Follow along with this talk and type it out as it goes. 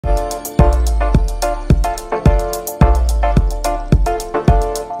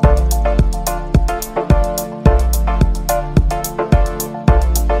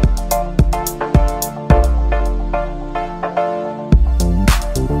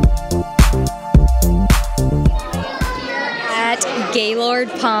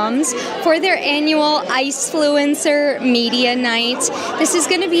Gaylord Palms for their annual Icefluencer Media Night. This is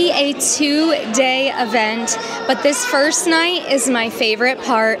going to be a 2-day event, but this first night is my favorite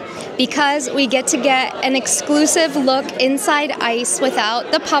part because we get to get an exclusive look inside ice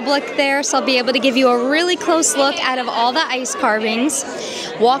without the public there, so I'll be able to give you a really close look out of all the ice carvings,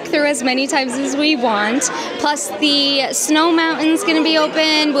 walk through as many times as we want, plus the snow mountain's going to be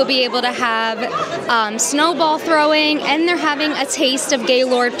open. We'll be able to have snowball throwing, and they're having a taste of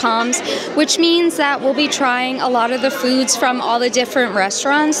Gaylord Palms, which means that we'll be trying a lot of the foods from all the different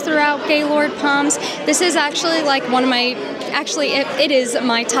restaurants throughout Gaylord Palms. This is actually like one of my, it is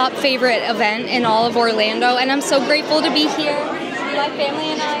my top favorite event in all of Orlando, and I'm so grateful to be here. My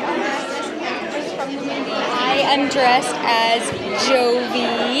family and I are dressed from the movie. I am dressed as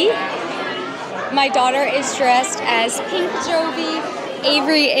Jovi. My daughter is dressed as Pink Jovi.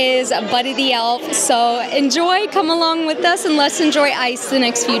 Avery is Buddy the Elf. So enjoy, come along with us, and let's enjoy ice the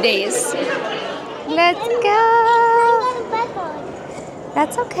next few days. Let's go.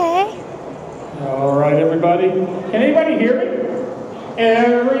 That's okay. All right, everybody. Can anybody hear me?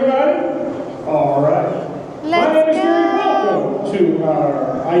 Everybody? All right. My name is Gary. Welcome to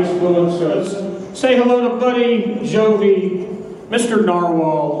our Icefluencers. Say hello to Buddy, Jovi, Mr.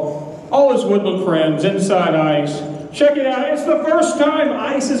 Narwhal, all his woodland friends inside ice. Check it out. It's the first time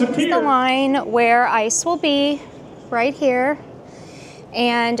ice has appeared. It's the line where ice will be, right here.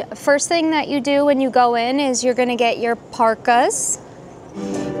 And first thing that you do when you go in is you're going to get your parkas.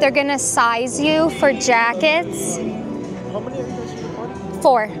 They're going to size you for jackets. How many are you guys in the party?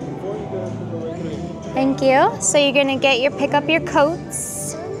 4. Thank you. So you're going to pick up your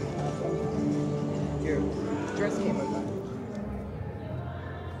coats. Here, dress came up.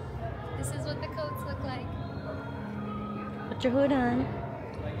 This is what the coats look like. Put your hood on.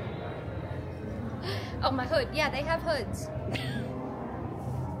 Oh, my hood. Yeah, they have hoods.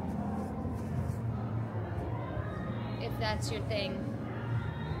 If that's your thing.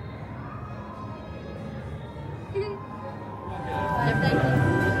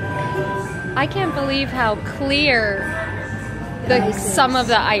 I can't believe how clear some of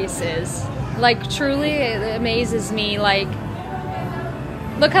the ice is. Like, truly, it amazes me. Like,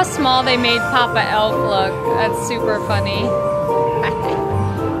 look how small they made Papa Elf look. That's super funny.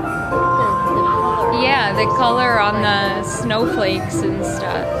 Yeah, the color on the snowflakes and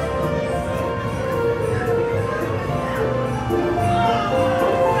stuff.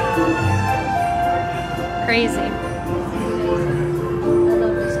 Crazy.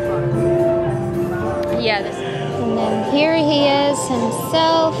 Yeah, this. And then here he is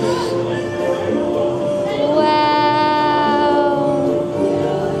himself. Wow.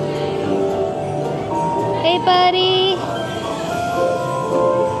 Hey, buddy.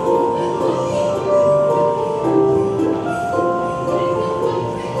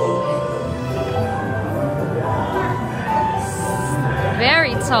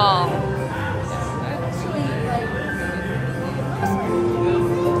 Very tall.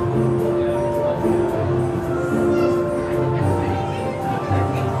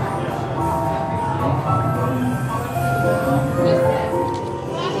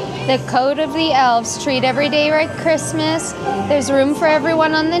 The code of the elves: treat every day like Christmas. There's room for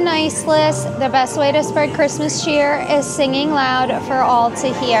everyone on the nice list. The best way to spread Christmas cheer is singing loud for all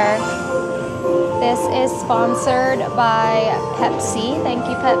to hear. This is sponsored by Pepsi. Thank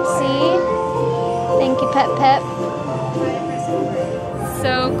you, Pepsi. Thank you, Pep Pep.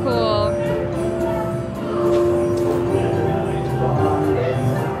 So cool.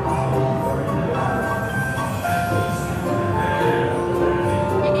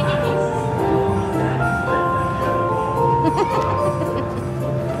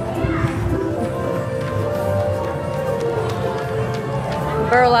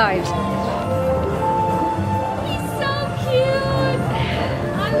 We're alive. He's so cute.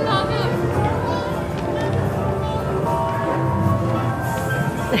 I love him.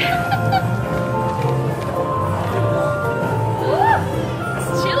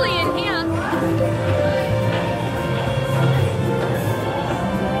 It's chilly in here.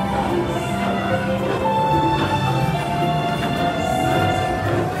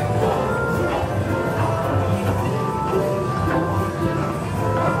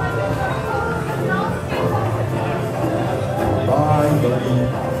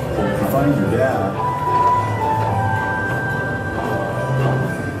 Find your dad.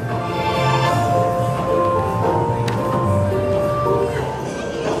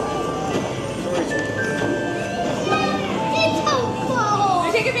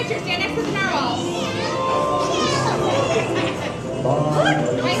 Take a picture. Stand next to the narwhal.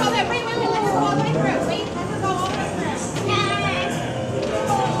 Wait, hold it. Wait. Let her go all the way through. Wait, let her go all the way through.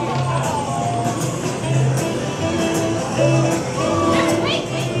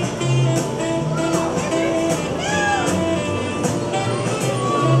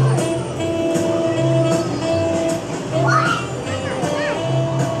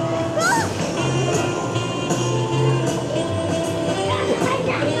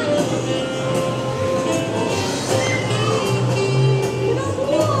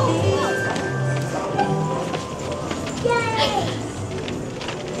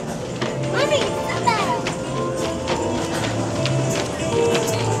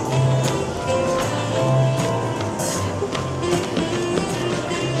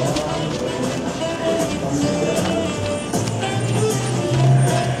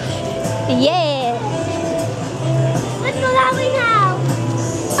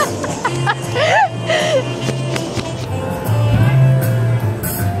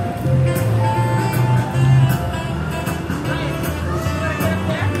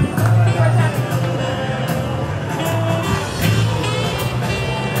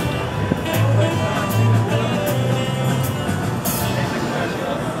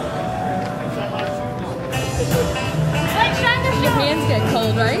 get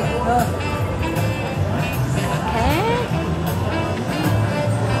cold, right? Okay.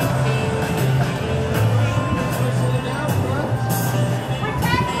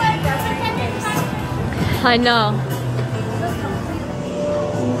 I know.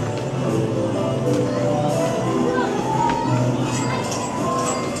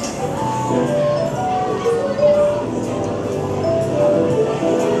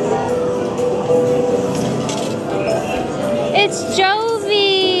 It's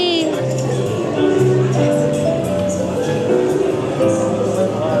Jovi.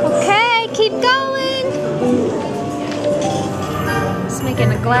 Okay, keep going. Just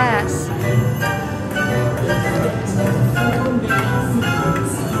making a glass.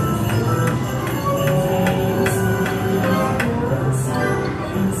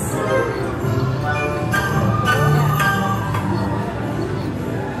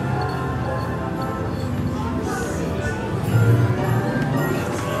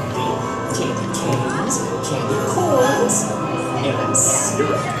 Candy corns, and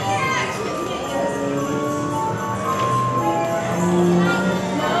syrup.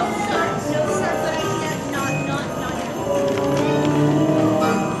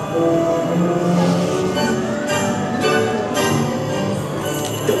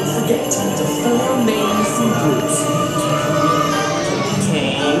 Don't forget the 4 main food groups: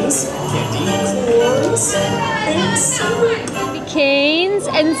 canes, candy corns, and syrup. Canes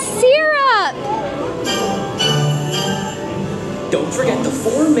and syrup. Don't forget the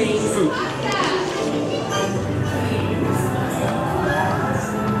 4 main food.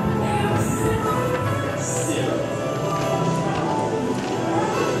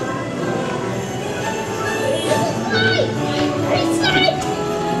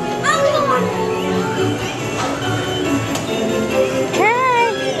 Okay.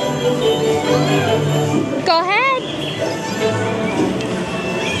 Go ahead.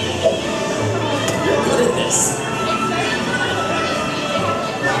 Good at this.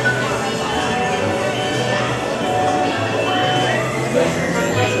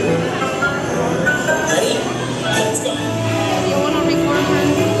 Ready? Let's go. You want to record her?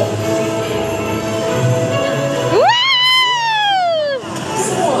 Woo!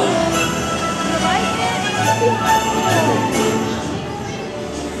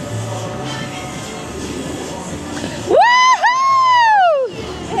 Woohoo!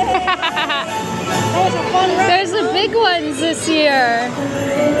 There's the big ones this year.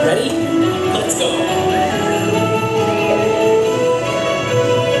 Ready? Let's go.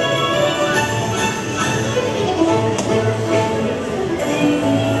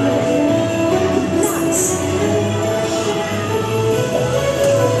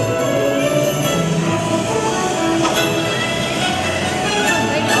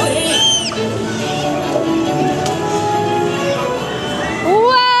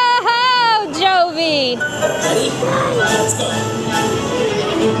 Wow, Jovi! Ready? Let's go.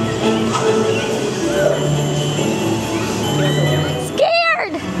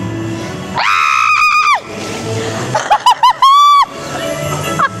 Scared!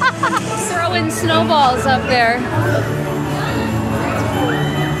 Throwing snowballs up there.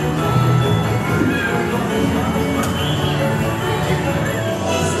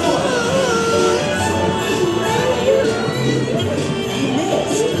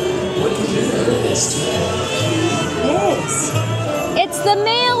 Yes. It's the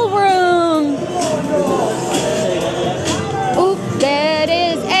mail room. Oop, there it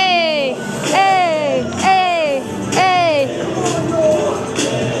is. A, A, A, A.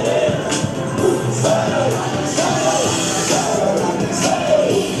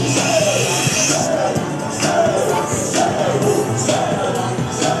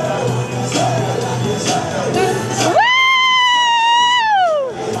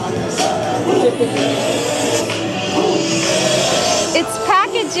 It's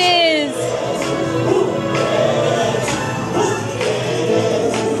packages.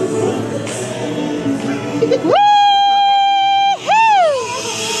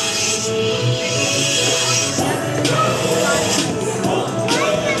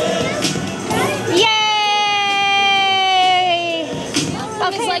 Yay!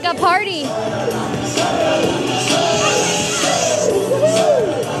 It's like a party.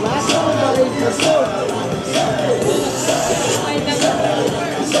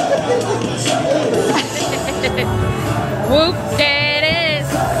 Whoop, there it is.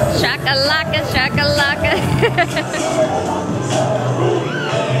 Shakalaka, shakalaka.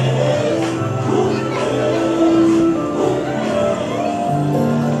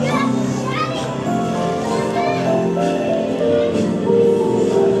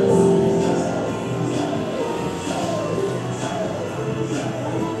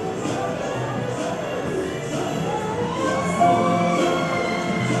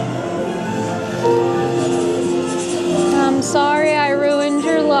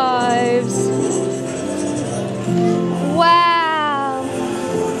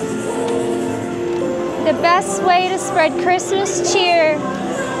 best way to spread Christmas cheer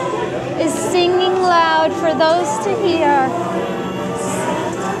is singing loud for those to hear.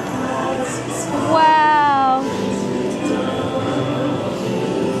 Wow.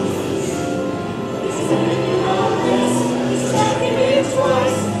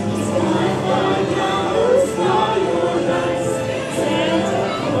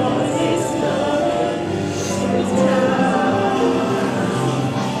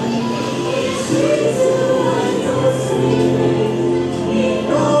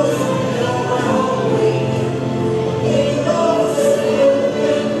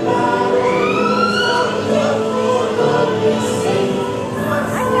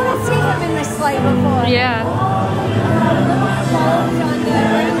 Yeah.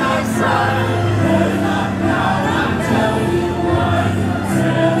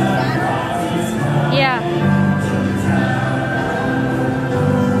 Yeah.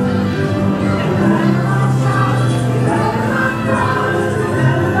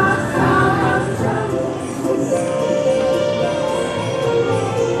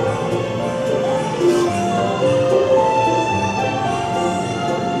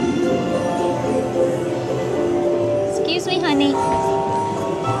 Excuse me, honey.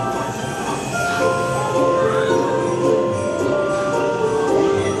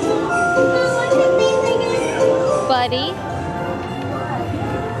 Buddy.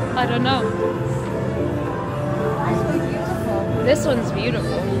 I don't know. This one's beautiful.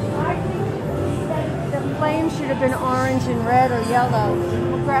 I think that the flame should have been orange and red or yellow.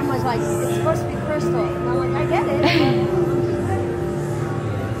 Well, Grandma's like, it's supposed to be crystal. And I'm like, I get it.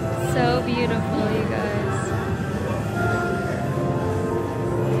 So beautiful, you guys.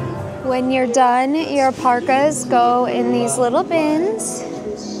 When you're done, your parkas go in these little bins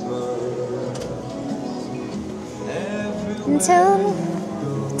until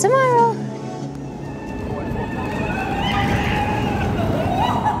tomorrow.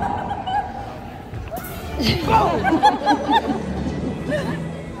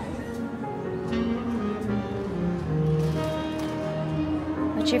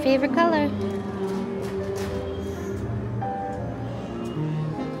 What's your favorite color?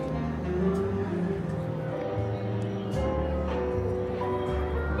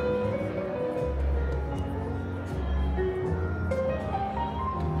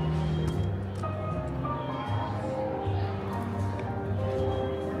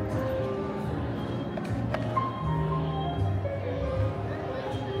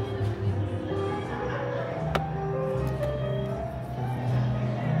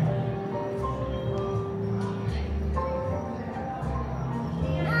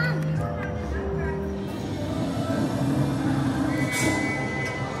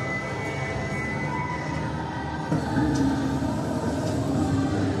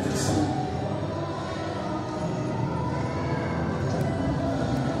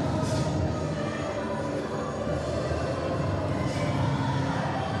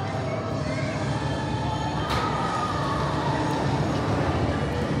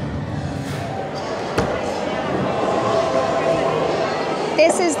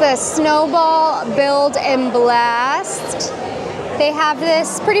 This is the Snowball Build and Blast. They have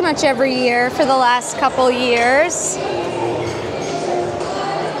this pretty much every year for the last couple years.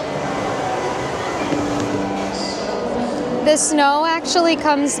 The snow actually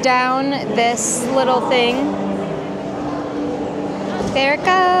comes down this little thing. There it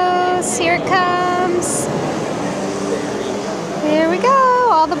goes, here it comes. There we go,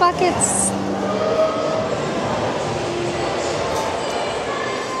 all the buckets.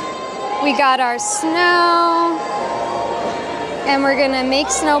 We got our snow, and we're gonna make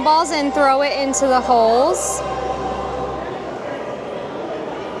snowballs and throw it into the holes.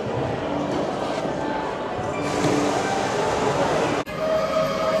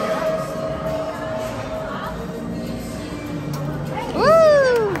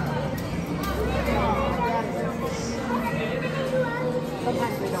 Woo!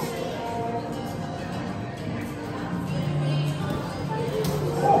 Sometimes we don't.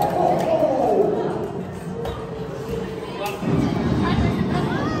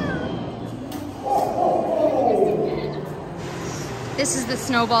 This is the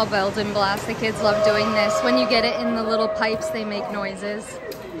Snowball Build and Blast. The kids love doing this. When you get it in the little pipes, they make noises.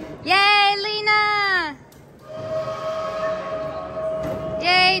 Yay, Lena!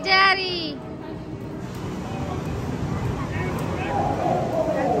 Yay, Daddy!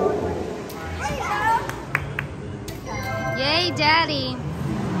 Yay, Daddy!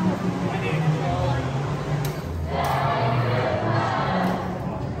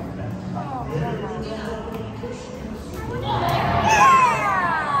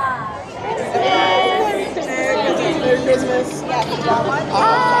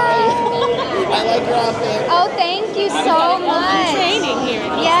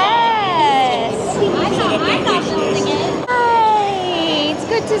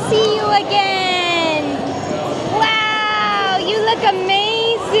 see you again. Wow, you look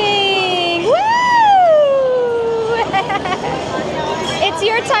amazing. Woo! It's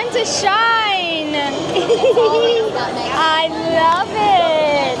your time to shine. I love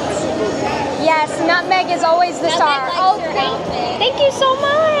it. Yes, nutmeg is always the star. Oh, thank you so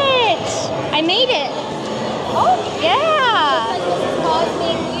much. I made it. Oh, yeah.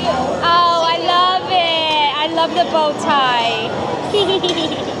 Oh, I love it. I love the bow tie.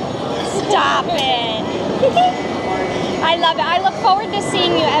 Stop it. I love it. I look forward to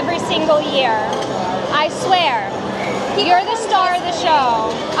seeing you every single year. I swear. You're the star of the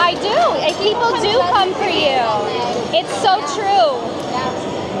show. I do. And people do come for you. It's so true.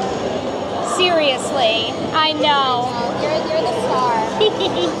 Seriously. I know. You're the star.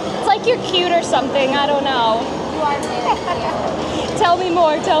 It's like you're cute or something. I don't know. You are very Tell me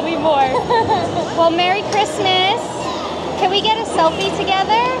more. Tell me more. Well, Merry Christmas. Can we get a selfie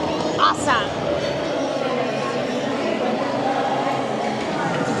together? Awesome.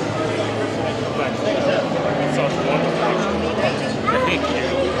 Thank you.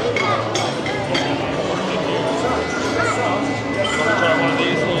 Try one of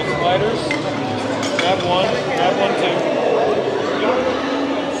these little sliders. Grab one too.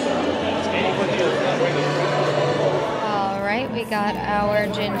 All right, we got our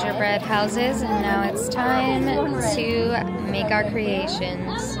gingerbread houses, and now it's time to make our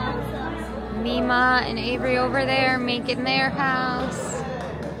creations. Mima and Avery over there making their house.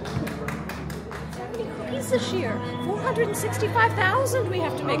 This year, 465,000 we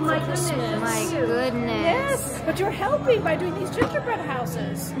have to make for Christmas. My goodness. Yes, but you're helping by doing these gingerbread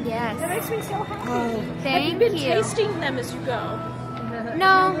houses. Yes. That makes me so happy. Thank Have you been you. tasting them as you go?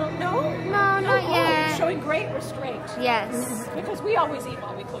 No. No? No, not yet. Showing great restraint. Yes. Because we always eat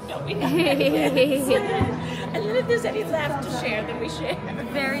while we cook, don't we? And then if there's any left to share, then we share.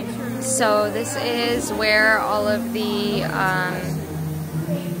 Very true. So this is where all of the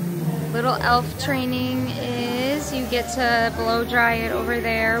little elf training is. You get to blow dry it over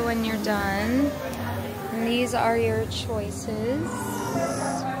there when you're done. And these are your choices.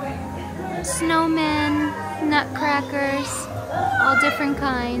 Snowmen, nutcrackers, all different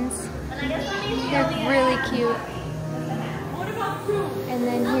kinds. They're really cute. And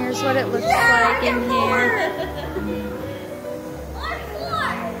then here's what it looks like in here.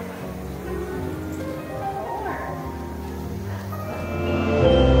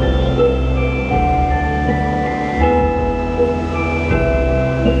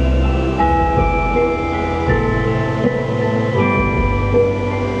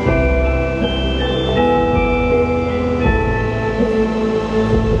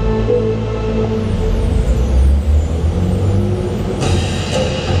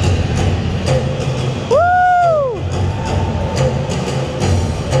 Woo!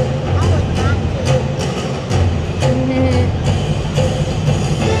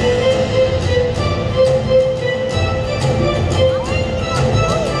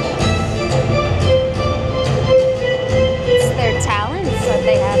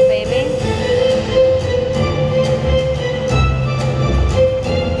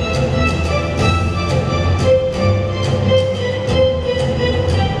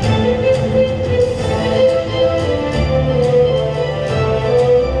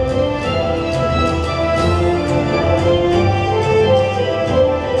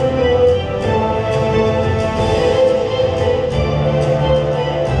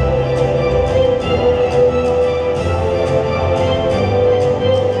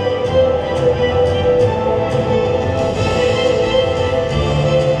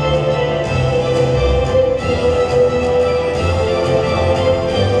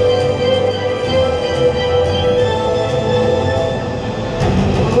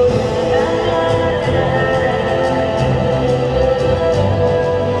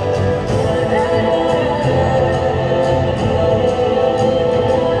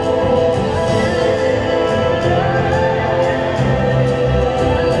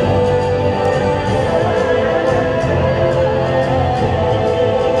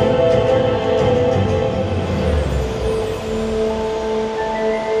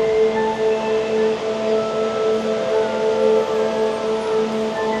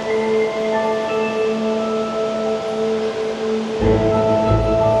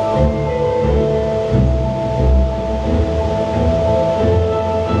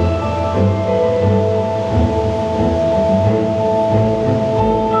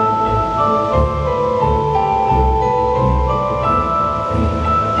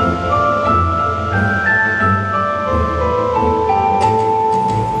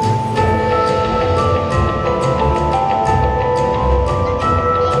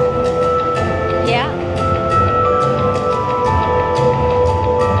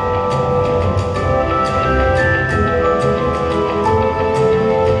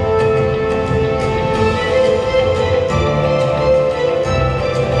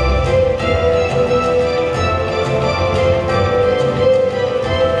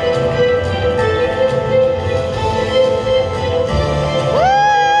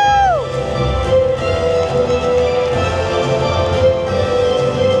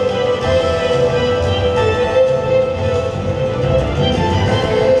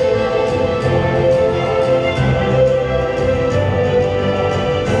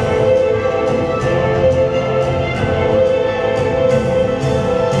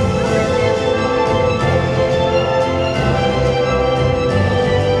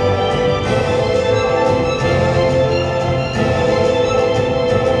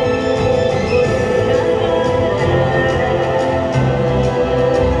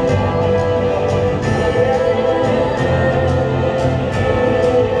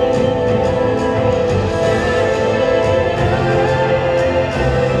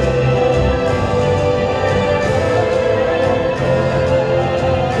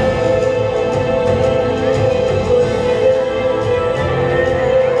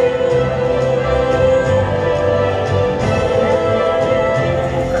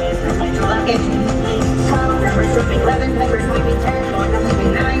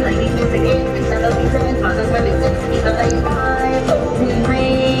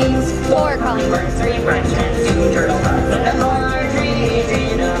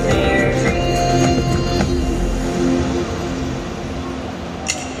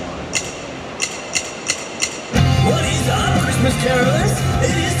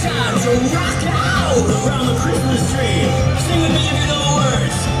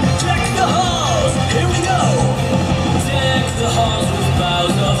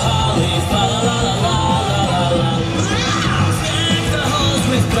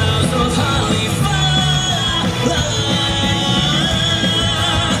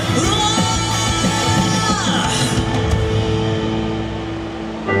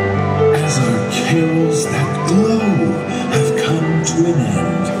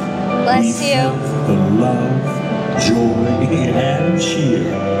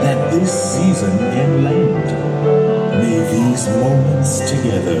 this season and land. May these moments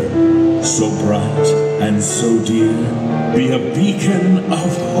together, so bright and so dear, be a beacon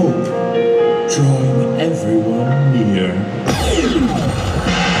of hope, drawing everyone near.